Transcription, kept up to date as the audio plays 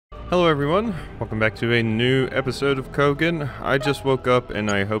Hello everyone, welcome back to a new episode of Kogen. I just woke up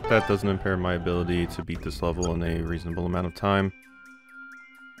and I hope that doesn't impair my ability to beat this level in a reasonable amount of time.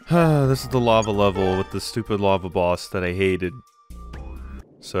 This is the lava level with the stupid lava boss that I hated.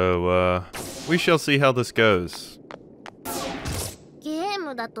 So, we shall see how this goes. ゲー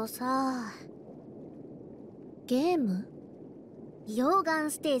ムだとさ、ゲーム？溶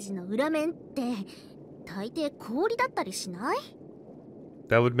岩ステージの裏面って大抵氷だったりしない？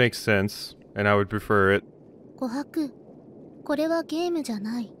 That would make sense, and I would prefer it. 琥珀、これはゲームじゃ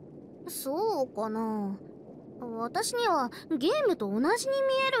ない。そうかな。私にはゲームと同じに見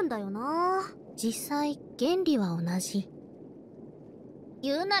えるんだよな。実際原理は同じ。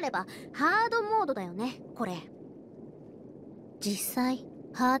言うなればハードモードだよね、これ。実際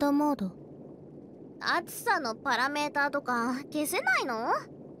ハードモード。暑さのパラメーターとか消せないの？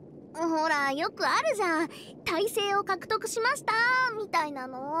ほら、よくあるじゃん。耐性を獲得しましたみたいな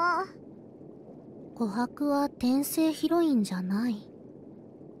の。琥珀は転生ヒロインじゃない。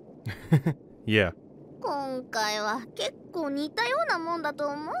Yeah. 今回は結構似たようなもんだと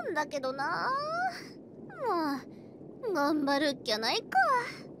思うんだけどな。もう頑張るっきゃないか。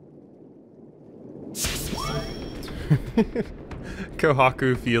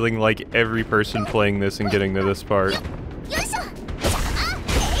Kohaku feeling like every person playing this and getting to this part.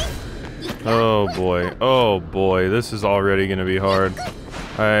 Oh boy, this is already gonna be hard.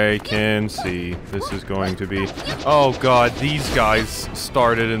 I can see this is going to be... Oh god, these guys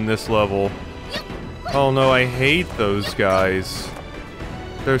started in this level. Oh no, I hate those guys.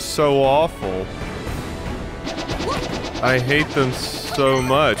 They're so awful. I hate them so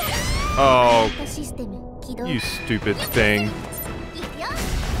much. Oh, you stupid thing.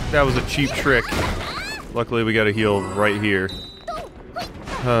 That was a cheap trick. Luckily we got a heal right here.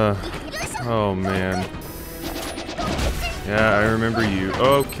 Oh man. Yeah, I remember you.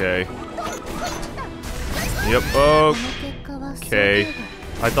 Okay. Yep, okay.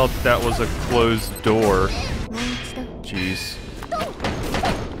 I thought that was a closed door. Jeez.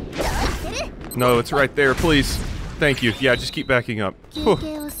 No, it's right there, please. Thank you. Yeah, just keep backing up. Whew.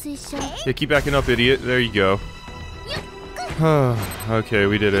 Yeah, keep backing up, idiot. There you go. Okay,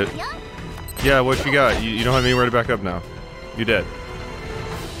 we did it. Yeah, what you got? You don't have anywhere to back up now. You're dead.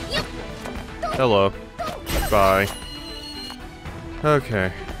 Hello. Bye.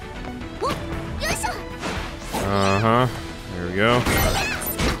 Okay. Uh-huh. There we go.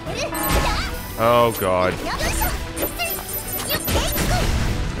 Oh, God.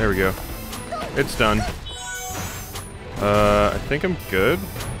 There we go. It's done. I think I'm good.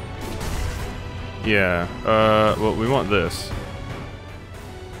 Yeah, well, we want this.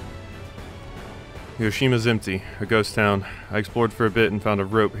 Yoshima's empty. A ghost town. I explored for a bit and found a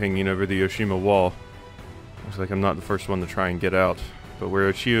rope hanging over the Yoshima wall. Looks like I'm not the first one to try and get out. But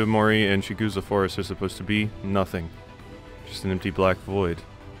where Ochiyamori and Chigusa Forest are supposed to be, nothing. Just an empty black void.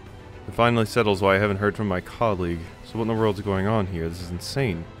 It finally settles why I haven't heard from my colleague. So what in the world's going on here? This is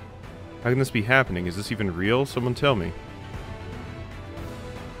insane. How can this be happening? Is this even real? Someone tell me.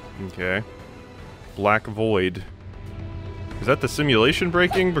 Okay. Black void. Is that the simulation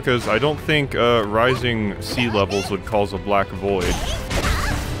breaking? Because I don't think rising sea levels would cause a black void.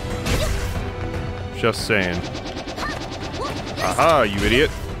 Just saying. Aha, you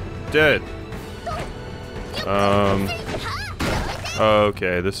idiot. Dead.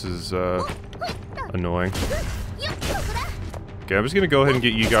 Okay, this is annoying. Okay, I'm just gonna go ahead and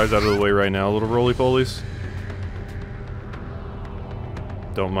get you guys out of the way right now, little roly-polies.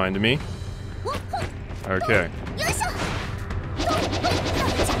 Don't mind me. Okay.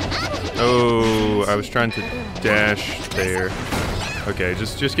 Oh, I was trying to dash there. Okay,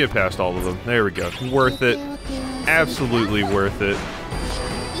 just get past all of them. There we go. Worth it. Absolutely worth it.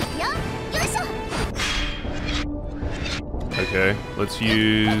 Okay, let's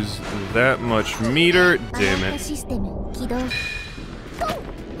use that much meter. Damn it.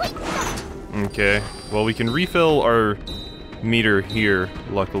 Okay, well we can refill our meter here,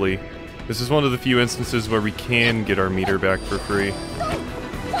 luckily. This is one of the few instances where we can get our meter back for free.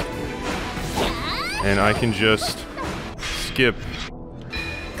 And I can just skip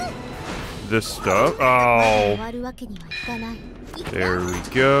this stuff. Oh! There we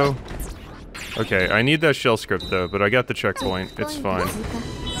go. Okay, I need that shell script though, but I got the checkpoint. It's fine.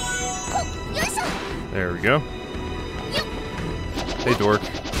 There we go. Hey, dork.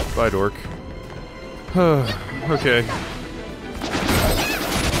 Bye, dork. Okay.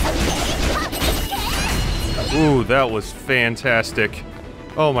 Ooh, that was fantastic.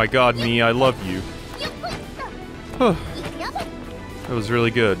 Oh my god, me, I love you. That was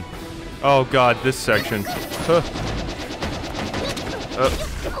really good. Oh god, this section.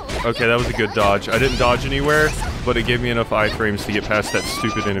 Okay, that was a good dodge. I didn't dodge anywhere, but it gave me enough iframes to get past that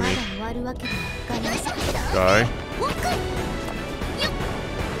stupid enemy. Die.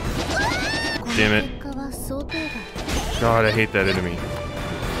 Damn it. God, I hate that enemy.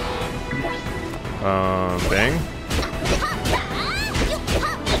 Bang.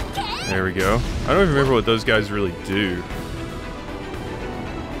 There we go. I don't even remember what those guys really do.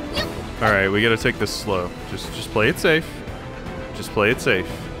 Alright, we gotta take this slow. Just play it safe. Just play it safe.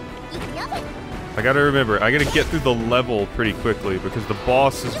 I gotta remember, I gotta get through the level pretty quickly because the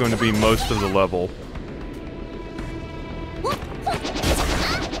boss is going to be most of the level.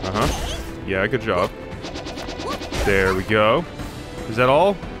 Yeah, good job. There we go. Is that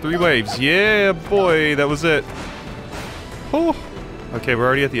all? 3 waves. Yeah, boy, that was it. Oh. Okay, we're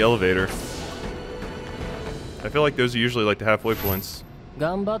already at the elevator. I feel like those are usually like the halfway points.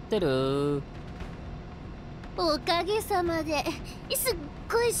 頑張ってる。おかげさまですっ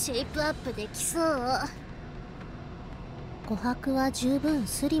ごいシェイプアップできそう。琥珀は十分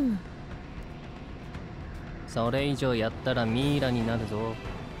スリム。それ以上やったらミイラになるぞ。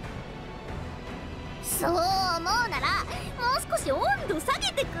そう思うならもう少し温度下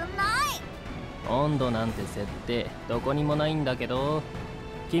げてくんない？温度なんて設定どこにもないんだけど、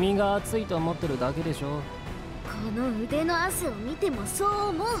君が暑いと思ってるだけでしょ。この腕の汗を見てもそう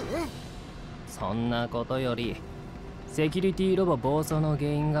思う？そんなことよりセキュリティロボ暴走の原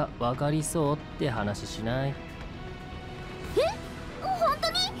因が分かりそうって話しない？え？本当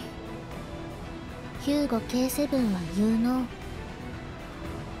に？ヒューゴ K7 は有能。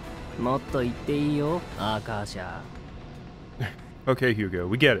もっと言っていいよ、アーカーシャ。Okay, Hugo,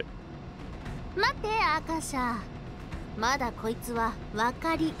 we get it. 待ってアーカーシャ。まだこいつは分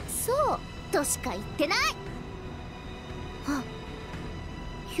かりそうとしか言ってない。あ、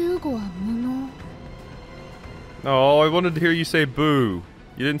ヒューゴは無能。Oh, I wanted to hear you say boo.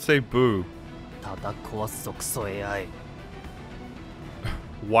 You didn't say boo. 叩くわそクソ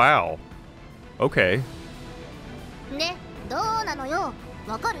AI。Wow. Okay. ね、どうなのよ。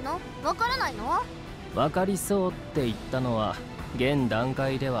わかるの？わからないの？わかりそうって言ったのは現段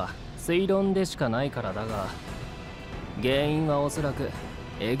階では推論でしかないからだが、原因はおそらく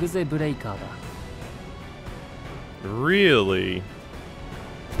エグゼブレイカーだ。Really?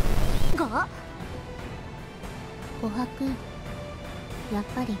 が？琥珀、やっ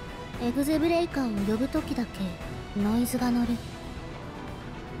ぱりエグゼブレイカーを呼ぶときだけノイズが乗る。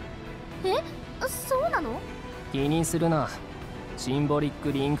え？そうなの？気にするな。シンボリッ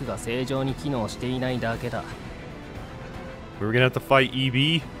クリンクが正常に機能していないだけだ。We're gonna have to fight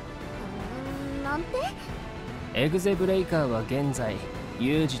EB? なんて？エグゼブレイカーは現在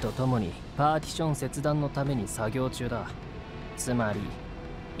ユージと共にパーティション切断のために作業中だ。つまり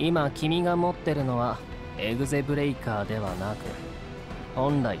今君が持ってるのはエグゼブレイカーではなく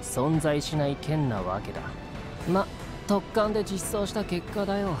本来存在しない剣なわけだ。ま、特艦で実装した結果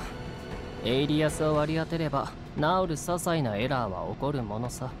だよ。エイリアスを割り当てれば治る些細なエラーは起こるもの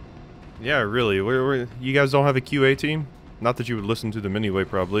さ。Yeah, really. You guys don't have a QA team? Not that you would listen to them anyway,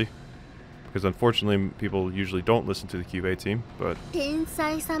 probably. Because unfortunately, people usually don't listen to the QA team, but... 天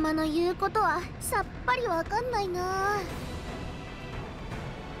才様の言うことはさっぱりわかんないな。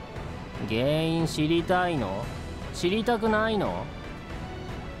原因知りたいの？知りたくないの？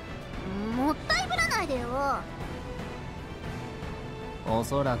もったいぶらないでよ。お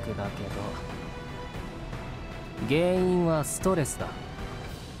そらくだけど原因はストレスだ。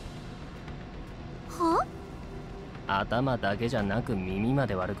は？頭だけじゃなく耳ま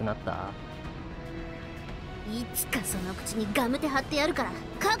で悪くなった。いつかその口にガムテ貼ってやるから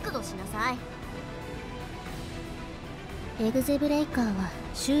覚悟しなさい。エグゼブレイカーは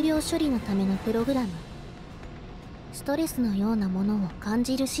終了処理のためのプログラム。ストレスのようなものを感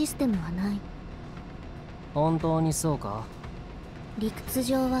じるシステムはない。本当にそうか？理屈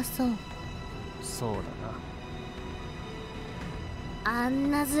上はそう。そうだな。あ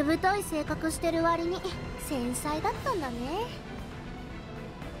んなずぶとい性格してる割に繊細だったんだね。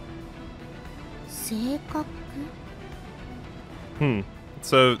性格？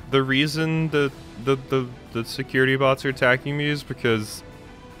 So the reason the security bots are attacking me is because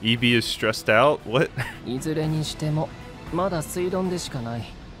EB is stressed out? What? いずれにしてもまだ推論でしかない。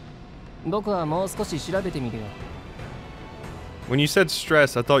僕はもう少し調べてみるよ。When you said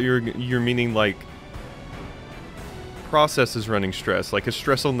stress, I thought you're meaning like processes running stress, like a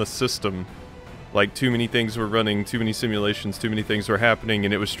stress on the system. Like too many things were running, too many simulations, too many things were happening,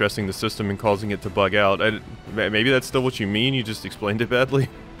 and it was stressing the system and causing it to bug out. Maybe that's still what you mean, you just explained it badly?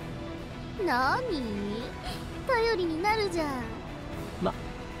 なに？頼りになるじゃん。ま、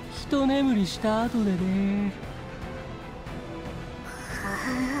一眠りした後でね。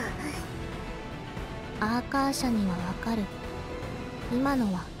アーカー社にはわかる。今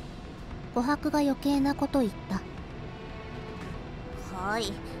のは琥珀が余計なこと言った。は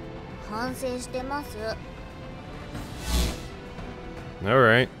い、反省してます。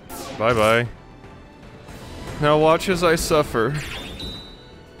 Alright, bye bye. Now watch as I suffer.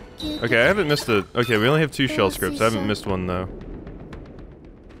 Okay, I haven't missed a... Okay, we only have 2 shell scripts. I haven't missed one though.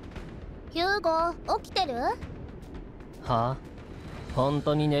 ヒューゴ、起きてる？はあ、本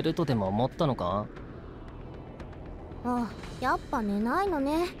当に寝るとでも思ったのか？あ、やっぱ寝ないの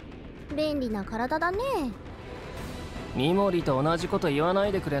ね。便利な体だね。ミモリと同じこと言わな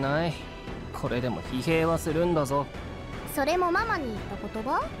いでくれない？これでも疲弊はするんだぞ。それもママに言った言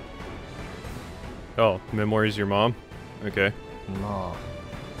葉？ Oh, Memory's your mom? Okay. まあ、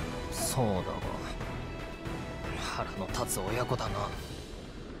そうだわ。腹の立つ親子だな。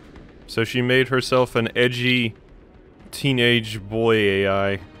So she made herself an edgy teenage boy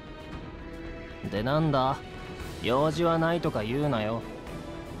AI. でなんだ？用事はないとか言うなよ。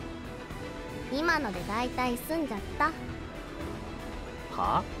今ので大体済んじゃった。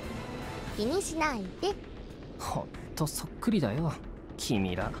は？気にしないで。ほんとそっくりだよ、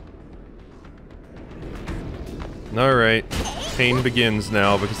君ら。Alright, pain begins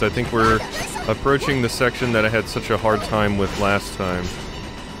now because I think we're approaching the section that I had such a hard time with last time.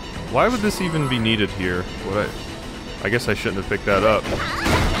 Why would this even be needed here? I guess I shouldn't have picked that up.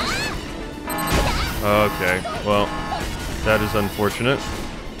 Okay, well, that is unfortunate.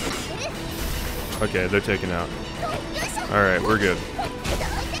 Okay, they're taken out. Alright, we're good.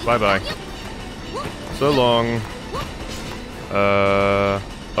 Bye-bye. So long.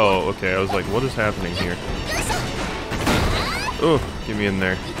 Oh, okay, I was like, what is happening here? Oh, get me in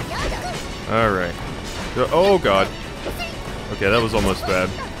there. Alright. Oh, God. Okay, that was almost bad.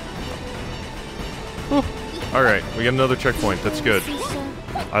 Alright, we got another checkpoint. That's good.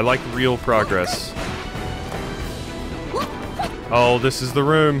 I like real progress. Oh, this is the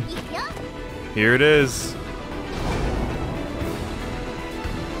room. Here it is.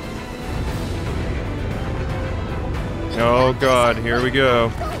 Oh god, here we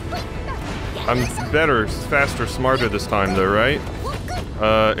go. I'm better, faster, smarter this time though, right?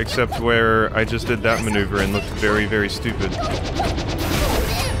 Except where I just did that maneuver and looked very, very stupid.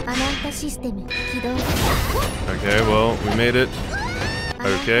 Okay, well, we made it.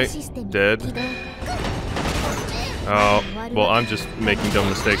 Okay, dead. Oh, well, I'm just making dumb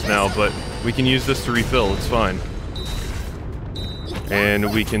mistakes now, but we can use this to refill, it's fine.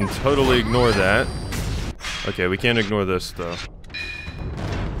 And we can totally ignore that. Okay, we can't ignore this, though.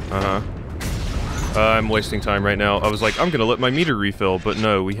 Uh-huh. I'm wasting time right now. I was like, I'm gonna let my meter refill, but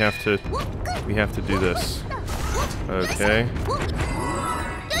no, we have to do this. Okay.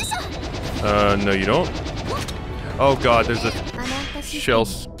 No you don't. Oh god, there's a shell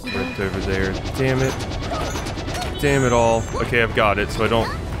script over there. Damn it. Damn it all. Okay, I've got it, so I don't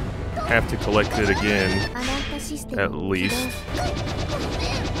have to collect it again. At least.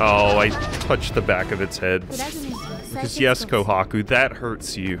 Oh, I touched the back of its head. Because yes, Kohaku, that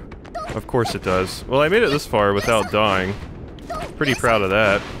hurts you. Of course it does. Well, I made it this far without dying. Pretty proud of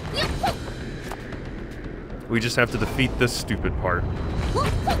that. We just have to defeat this stupid part.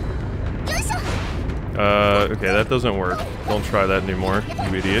 Okay, that doesn't work. Don't try that anymore,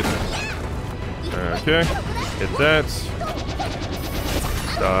 you idiot. Okay, hit that.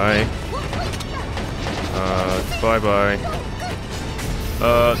 Die. Bye-bye.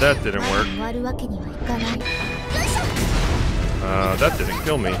 That didn't work. That didn't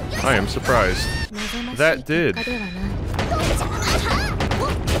kill me. I am surprised. That did.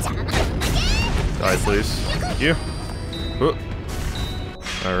 Die, please. Thank you.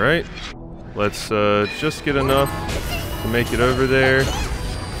 Alright. Let's, just get enough to make it over there.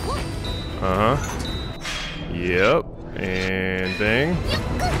 Uh-huh. Yep. And bang.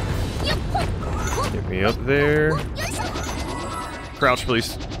 Get me up there. Crouch,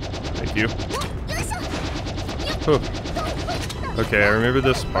 please. Thank you. Okay, I remember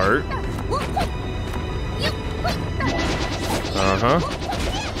this part. Uh-huh.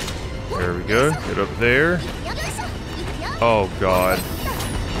 There we go. Get up there. Oh, God.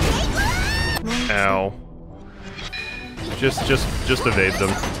 Ow. Just evade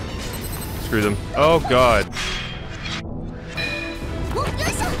them. Screw them. Oh, God.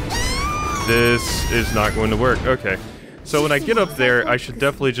 This is not going to work. Okay. So when I get up there, I should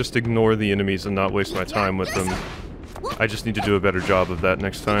definitely just ignore the enemies and not waste my time with them. I just need to do a better job of that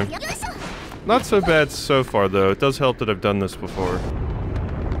next time. Not so bad so far, though. It does help that I've done this before.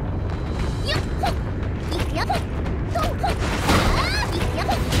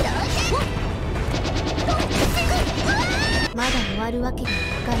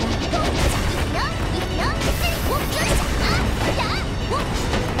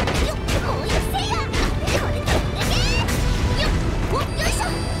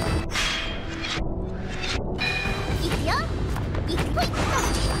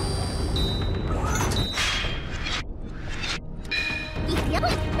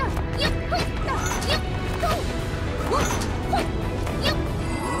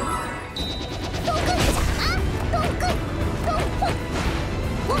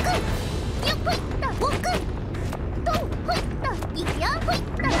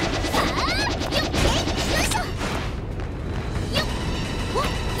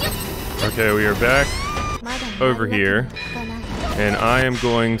 Okay, we are back over here, and I am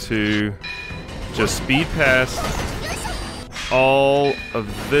going to just speed past all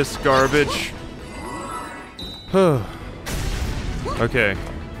of this garbage. Okay,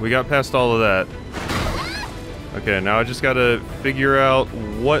 we got past all of that. Okay, now I just gotta figure out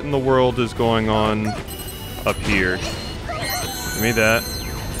what in the world is going on up here. Give me that.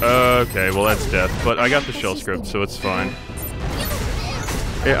 Okay, well that's death, but I got the shell script, so it's fine.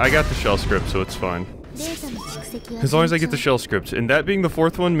 Yeah, I got the shell script, so it's fine. As long as I get the shell script. And that being the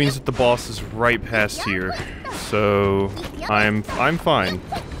fourth one means that the boss is right past here. So, I'm fine.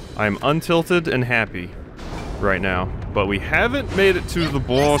 I'm untilted and happy right now. But we haven't made it to the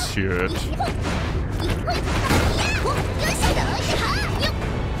boss yet.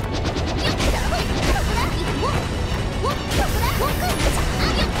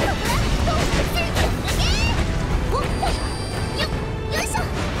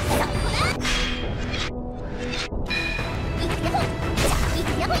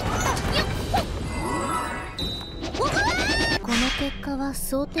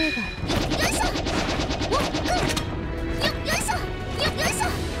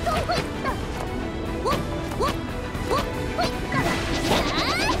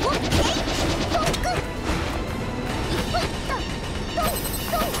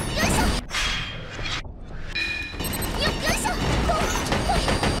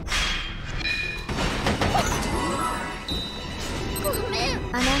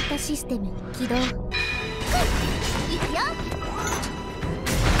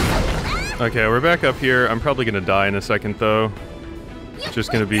 Okay, we're back up here. I'm probably gonna die in a second though.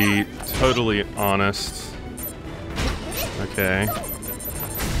 Just gonna be totally honest. Okay.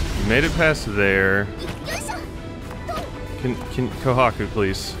 Made it past there. Can Kohaku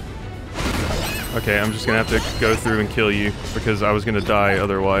please? Okay, I'm just gonna have to go through and kill you because I was gonna die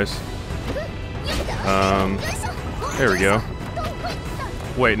otherwise. There we go.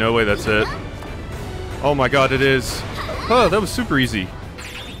 Wait, no way, that's it. Oh my god, it is. Oh, that was super easy.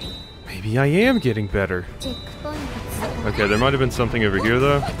 Maybe I am getting better. Okay, there might have been something over here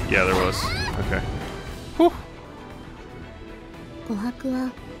though. Yeah, there was. Okay. Whew. Kohaku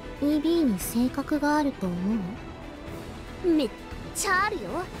は EB に性格があると思う？めっちゃあるよ。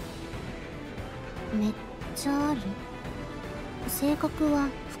めっちゃある。性格は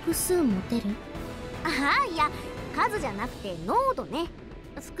複数持てる？ああ、いや、数じゃなくて濃度ね。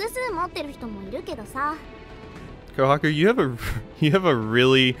複数持ってる人もいるけどさ。Kohaku, you have a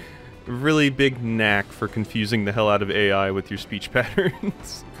really big knack for confusing the hell out of AI with your speech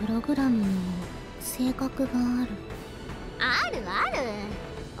patterns. プログラムにも性格がある。あるある。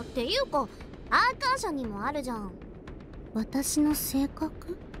っていうか、アーカー社にもあるじゃん。私の性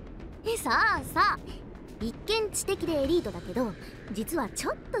格？さあさあ、一見知的でエリートだけど、実はち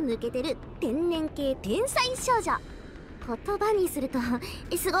ょっと抜けてる天然系天才少女。言葉にすると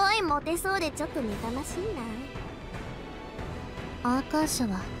すごいモテそうでちょっと妬ましいな。アーカー社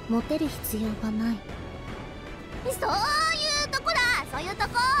はモテる必要がない。そういうとこだ、そういうと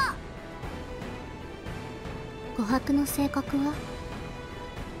こ。琥珀の性格は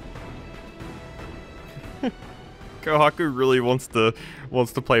Kohaku really wants to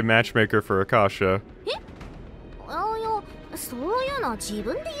play matchmaker for Akasha. いや、そういうのは自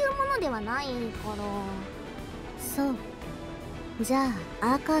分で言うものではないから。そう。じゃ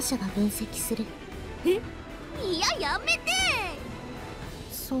あアーカー社が分析する。いや、やめて。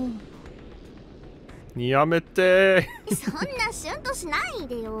そう。やめて。そんなシュンとしない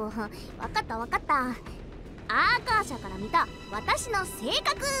でよ。わかったわかった。アーカー社から見た私の性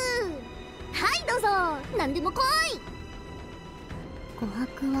格。はいどうぞ、何でも来い。琥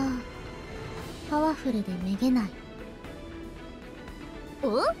珀はパワフルでめげない。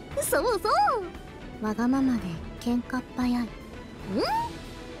お、そうそう。わがままで喧嘩っ早い。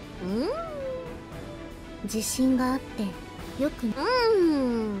自信があってよくよ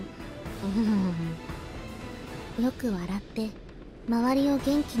く笑って周りを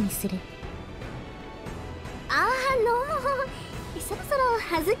元気にする。そろそろ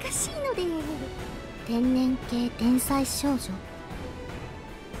恥ずかしいので天然系天才少女。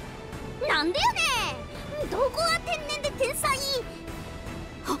なんでやねん。どこが天然で天才。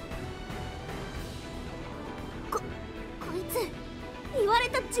はっ。こいつ言われ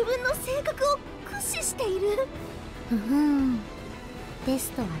た自分の性格を駆使している。テ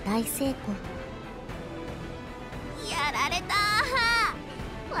ストは大成功。やられた。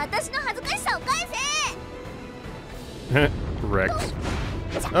私の恥ずかしさを返せ。Wrecked.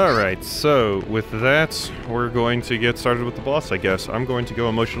 Alright, so with that, we're going to get started with the boss, I guess. I'm going to go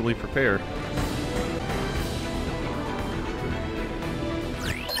emotionally prepare.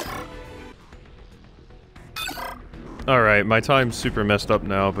 Alright, my time's super messed up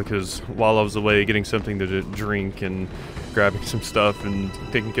now because while I was away getting something to drink and grabbing some stuff and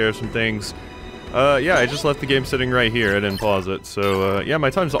taking care of some things, yeah, I just left the game sitting right here. I didn't pause it, so yeah, my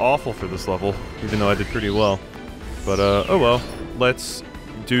time's awful for this level, even though I did pretty well. But oh well, let's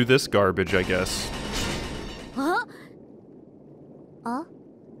do this garbage, I guess. Huh?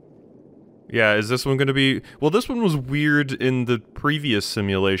 Yeah, is this one gonna be... Well, this one was weird in the previous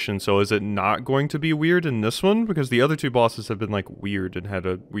simulation, so is it not going to be weird in this one? Because the other two bosses have been, like, weird and had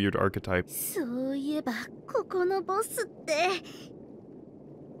a weird archetype. そういえばここのボスって。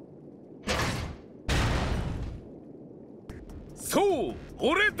そう、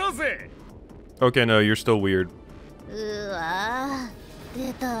俺だぜ。 Okay, no, you're still weird. うわー、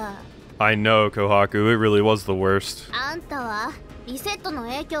出た。 I know, Kohaku, it really was the worst. あんたはリセットの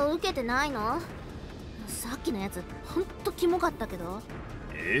影響を受けてないの？さっきのやつほんとキモかったけど。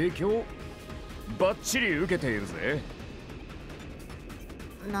影響？バッチリ受けているぜ。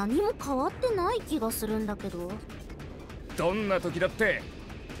何も変わってない気がするんだけど。どんな時だって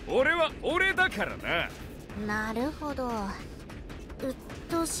俺は俺だからな。なるほど。鬱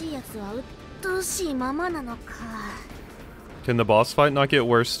陶しいやつは鬱陶しいままなのか。 Can the boss fight not get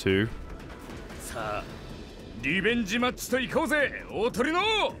worse too? さあ、リベンジマッチと行こうぜ、大鳥の。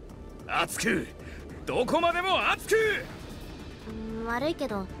熱く、どこまでも熱く。悪いけ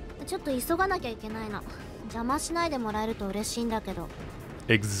ど、ちょっと急がなきゃいけないの。邪魔しないでもらえると嬉しいんだけど。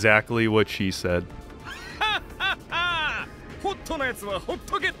Exactly what she said. はっはっは。ホットなやつはほっ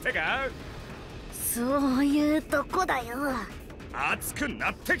とけってか。そういうとこだよ。熱く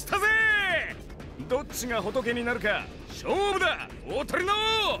なってきたぜ。どっちが仏になるか勝負だ、大鳥の。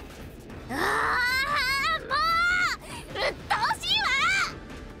ああ、もう鬱陶し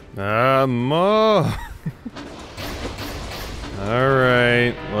いわ。Mo.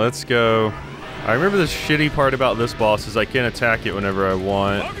 Alright, let's go. I remember the shitty part about this boss is I can't attack it whenever I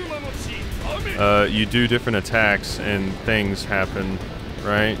want. You do different attacks and things happen,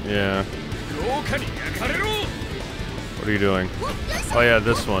 right? Yeah. What are you doing? Oh yeah,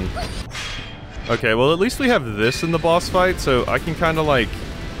 this one. Okay, well at least we have this in the boss fight, so I can kind of like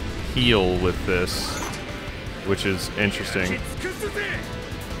heal with this, which is interesting.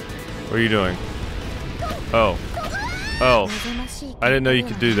 What are you doing? Oh. Oh. I didn't know you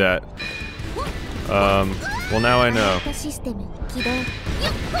could do that. Well now I know.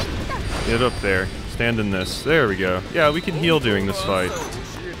 Get up there. Stand in this. There we go. Yeah, we can heal during this fight.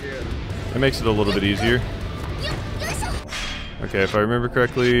 That makes it a little bit easier. Okay, if I remember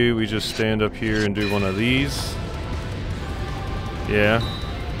correctly, we just stand up here and do one of these. Yeah.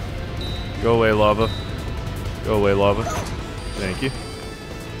 Go away, lava. Go away, lava. Thank you.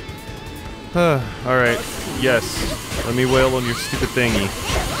 Alright. Yes. Let me wail on your stupid thingy.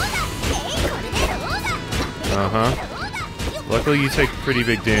 Uh-huh. Luckily you take pretty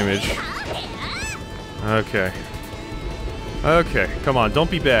big damage. Okay. Okay, come on,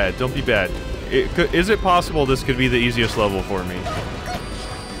 don't be bad, don't be bad. Is it possible this could be the easiest level for me?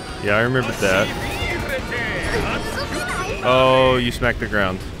 Yeah, I remembered that. Oh, you smacked the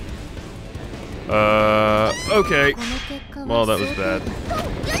ground. Okay. Well, that was bad.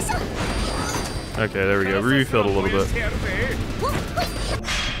 Okay, there we go. Refilled a little bit.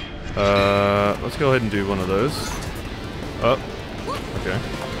 Let's go ahead and do one of those. Oh, okay.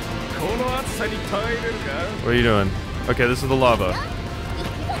 What are you doing? Okay, this is the lava.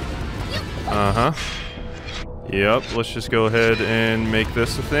 Uh-huh. Yep, let's just go ahead and make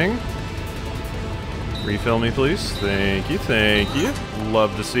this a thing. Refill me, please. Thank you, thank you.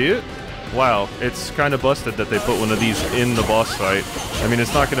 Love to see it. Wow, it's kind of busted that they put one of these in the boss fight. I mean,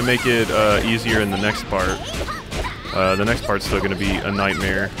 it's not going to make it easier in the next part. The next part's still going to be a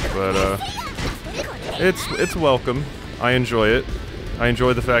nightmare, but it's welcome. I enjoy it. I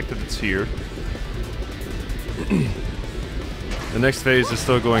enjoy the fact that it's here. The next phase is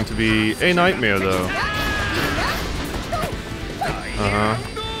still going to be a nightmare, though. Uh-huh.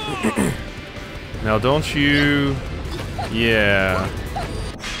 Now, don't you... Yeah.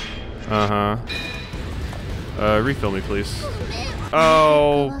 Uh-huh. Refill me, please.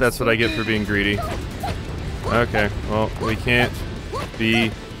 Oh, that's what I get for being greedy. Okay, well, we can't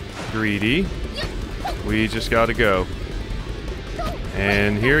be greedy. We just gotta go.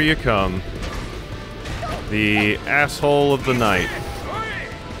 And here you come. The asshole of the night.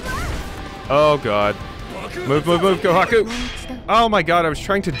 Oh god. Move, move, move, Kohaku! Oh my god, I was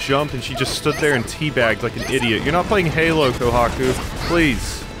trying to jump and she just stood there and teabagged like an idiot. You're not playing Halo, Kohaku.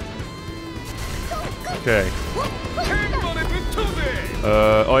 Please. Okay.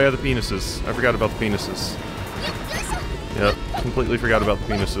 Oh yeah, the penises. I forgot about the penises. Yep, completely forgot about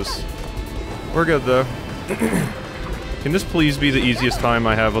the penises. We're good though. Can this please be the easiest time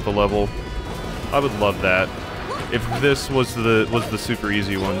I have with a level? I would love that. If this was the super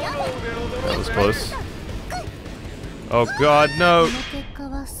easy one. That was close. Oh god, no!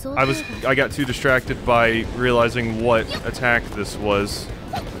 I got too distracted by realizing what attack this was.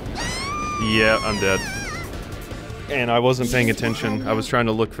 Yeah, I'm dead. And I wasn't paying attention. I was trying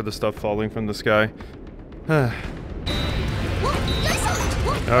to look for the stuff falling from the sky.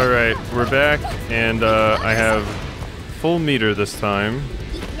 Alright, we're back, and I have full meter this time,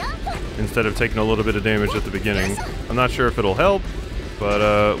 instead of taking a little bit of damage at the beginning. I'm not sure if it'll help,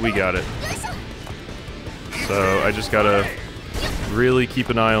 but we got it. So I just gotta really keep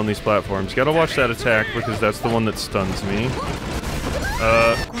an eye on these platforms. Gotta watch that attack, because that's the one that stuns me.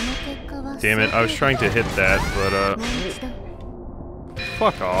 Damn it, I was trying to hit that, but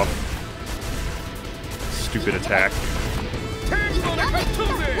fuck off. Stupid attack.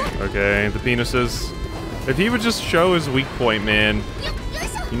 Okay, the penises. If he would just show his weak point, man.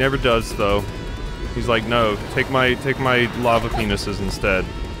 He never does, though. He's like, no, take my lava penises instead.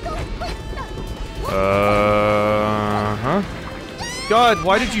 Huh? God,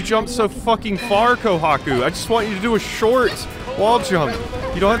 why did you jump so fucking far, Kohaku? I just want you to do a short wall jump.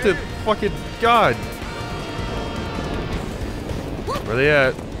 You don't have to fucking... God. Where are they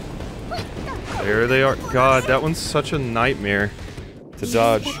at? There they are. God, that one's such a nightmare to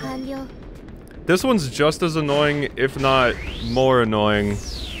dodge. This one's just as annoying, if not more annoying,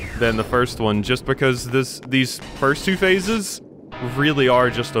 than the first one, just because these first two phases really are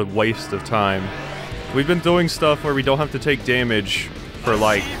just a waste of time. We've been doing stuff where we don't have to take damage for,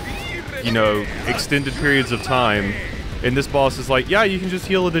 like, you know, extended periods of time, and this boss is like, yeah, you can just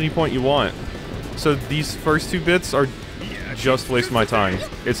heal at any point you want. So these first two bits are just wasting my time.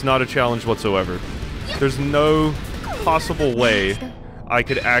 It's not a challenge whatsoever. There's no possible way I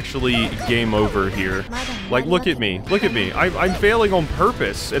could actually game over here. Like, look at me. Look at me. I'm failing on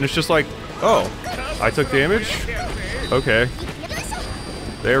purpose, and it's just like, oh, I took damage? Okay.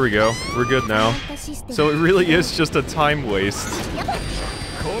 There we go. We're good now. So it really is just a time waste.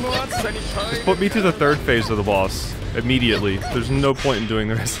 Just put me to the third phase of the boss immediately. There's no point in doing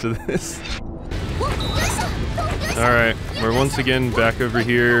the rest of this. Alright, we're once again back over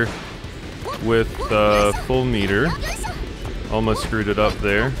here with full meter. Almost screwed it up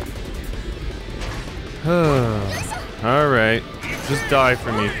there. Alright, just die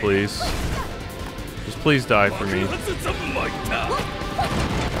for me, please. Just please die for me.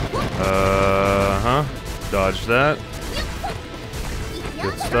 Dodge that.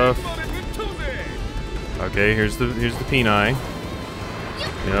 Good stuff. Okay, here's the peni.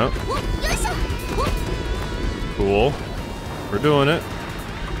 Yep. Cool. We're doing it.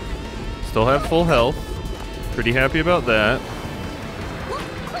 Still have full health. Pretty happy about that.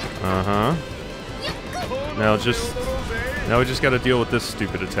 Now we just gotta deal with this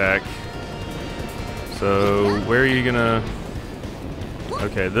stupid attack. So, where are you gonna...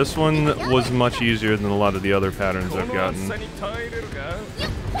 Okay, this one was much easier than a lot of the other patterns I've gotten.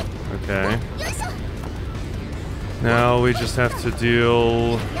 Okay. Now we just have to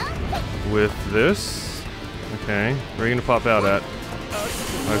deal with this. Okay, where are you gonna pop out at?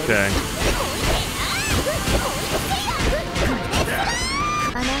 Okay.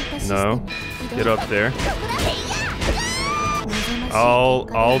 No. Get up there.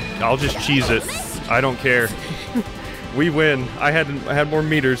 I'll just cheese it. I don't care. We win. I had more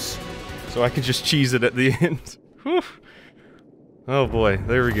meters, so I can just cheese it at the end. Whew. Oh boy,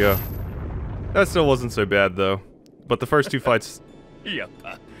 there we go. That still wasn't so bad though. But the first two fights. The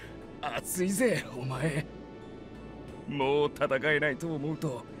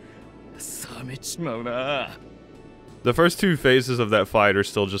first two phases of that fight are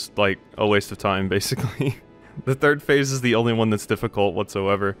still just like a waste of time, basically. The third phase is the only one that's difficult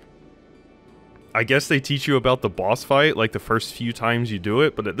whatsoever. I guess they teach you about the boss fight, like the first few times you do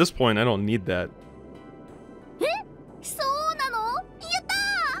it, but at this point I don't need that.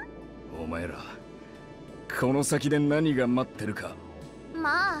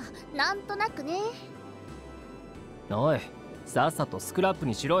 おい、さっさとスクラップ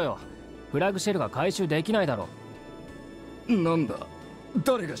にしろよ。フラグシェルが回収できないだろ。なんだ、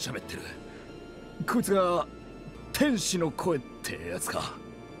誰が喋ってる？こいつが天使の声ってやつか？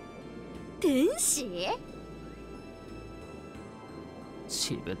天使？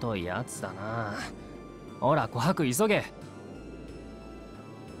しぶといやつだな。ほら、琥珀急げ。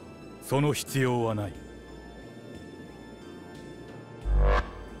その必要はない。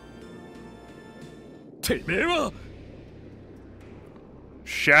てめえは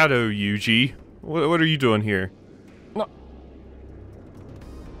Shadow Yuji. What are you doing here?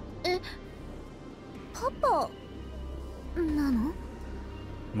 パパなの？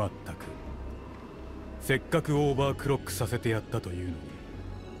まったくせっかくオーバークロックさせてやったというのに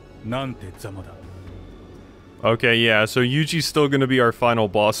なんてざまだ。 Okay, yeah, so Yuji's still gonna be our final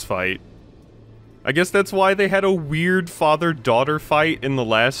boss fight. I guess that's why they had a weird father-daughter fight in the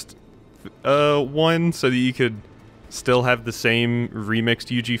last one, so that you could still have the same remixed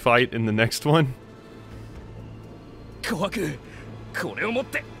Yuji fight in the next one. 琥珀、これを持っ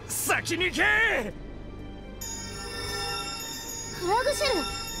て先に行け！フラグシェル。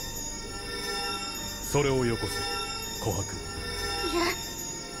それをよこせ琥珀。いや、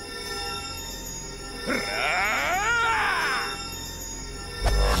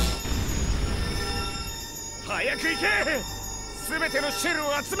早く行け！全てのシェルを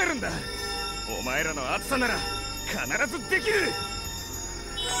集めるんだ。お前らの熱さなら必ずできる。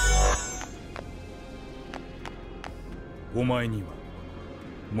お前には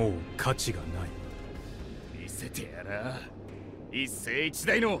もう価値がない。見せてやら。一世一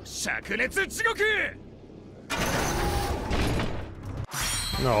代の灼熱地獄。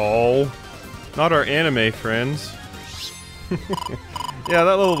 No, not our anime friends. Yeah,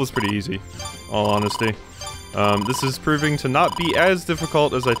 that level was pretty easy, all honesty. This is proving to not be as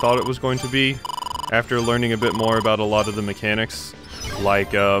difficult as I thought it was going to be after learning a bit more about a lot of the mechanics,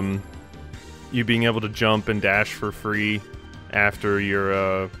 like you being able to jump and dash for free after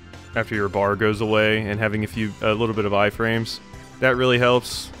your bar goes away and having a little bit of iframes. That really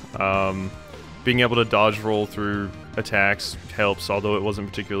helps. Being able to dodge roll through attacks helps, although it wasn't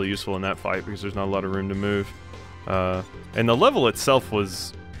particularly useful in that fight because there's not a lot of room to move. And the level itself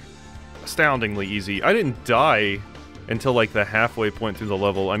was astoundingly easy. I didn't die until like the halfway point through the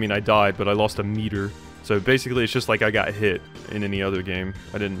level. I mean, I died, but I lost a meter. So basically it's just like I got hit in any other game.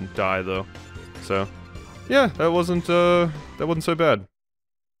 I didn't die though. So yeah, that wasn't so bad.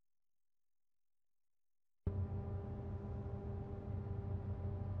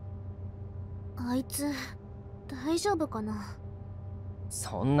 あいつ大丈夫かな？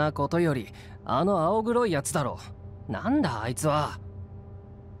そんなことより、あの青黒いやつだろ。なんだあいつは。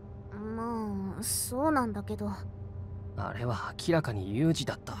まあ、そうなんだけど。あれは明らかにユージ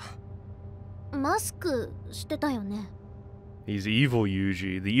だった。マスクしてたよね。He's evil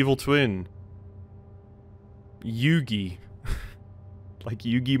Yuji, the evil twin. Yugi. Like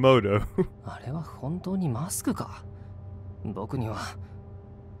Yugi Moto. あれは本当にマスクか？僕には。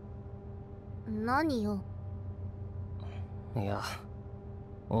何よ。いや、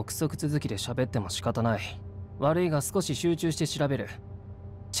憶測続きで喋っても仕方ない。悪いが少し集中して調べる。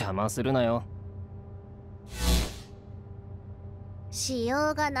邪魔するなよ。し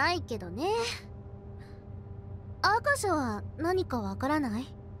ようがないけどね。赤社は何かわからない？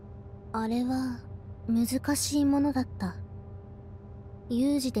あれは難しいものだった。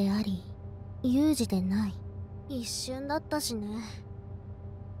有事であり、有事でない。一瞬だったしね。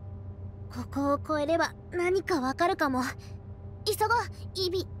ここを越えれば何かわかるかも。急ごう、イ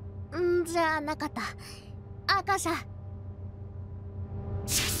ビ。じゃなかった。赤社。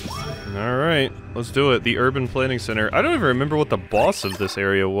Alright, let's do it. The Urban Planning Center. I don't even remember what the boss of this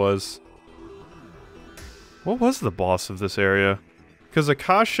area was. What was the boss of this area? Because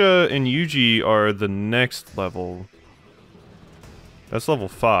Akasha and Yuji are the next level. That's level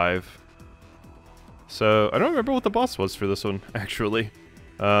 5. So, I don't remember what the boss was for this one, actually.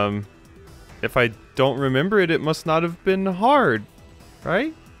 If I don't remember it, it must not have been hard,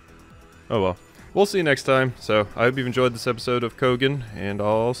 right? Oh well. We'll see you next time. So, I hope you've enjoyed this episode of Kogen, and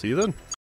I'll see you then.